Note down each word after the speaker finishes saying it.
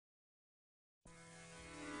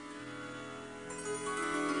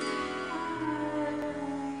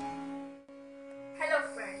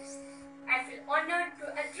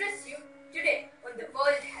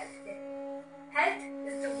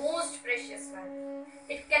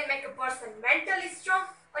make a person mentally strong,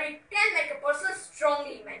 or it can make a person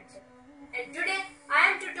strongly mental. And today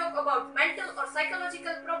I am to talk about mental or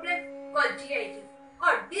psychological problem called DID,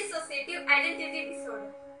 or Dissociative Identity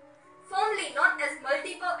Disorder, formerly known as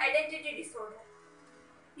Multiple Identity Disorder.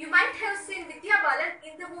 You might have seen Vidhya Balan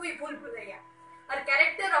in the movie Bhul Bhulaiya. Her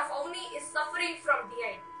character of Avani is suffering from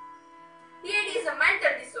DID. DID is a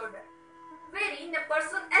mental disorder wherein a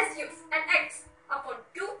person assumes and acts upon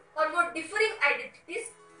two or more differing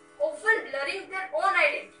identities, often blurring their own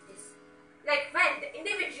identities. Like when the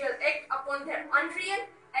individual act upon their unreal,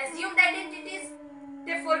 assumed identities,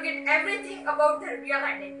 they forget everything about their real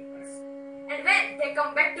identities. And when they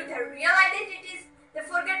come back to their real identities, they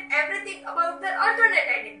forget everything about their alternate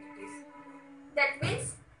identities. That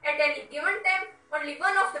means, at any given time, only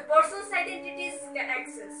one of the person's identities can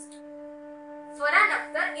exist. Farhan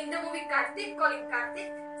Akhtar in the movie Karthik calling Karthik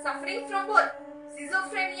suffering from both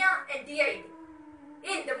schizophrenia and DID.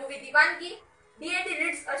 In the movie Divangi, DID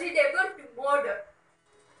leads Ajay Devgan to murder.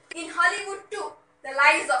 In Hollywood too, The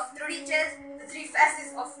Lies of Trudy Chase, The Three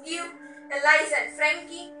Faces of Eve, Eliza and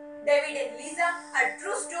Frankie, David and Lisa are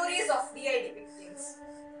true stories of DID victims.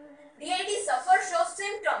 DID shows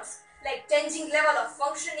symptoms like changing level of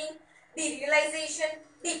functioning, derealization,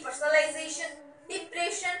 depersonalization,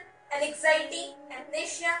 depression, anxiety,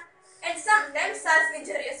 amnesia, and sometimes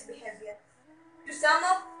self-injurious behavior. To sum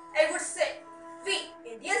up, I would say, we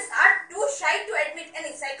Indians are too shy to admit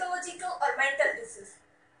any psychological or mental disease.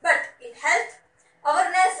 But in health,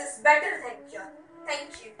 awareness is better than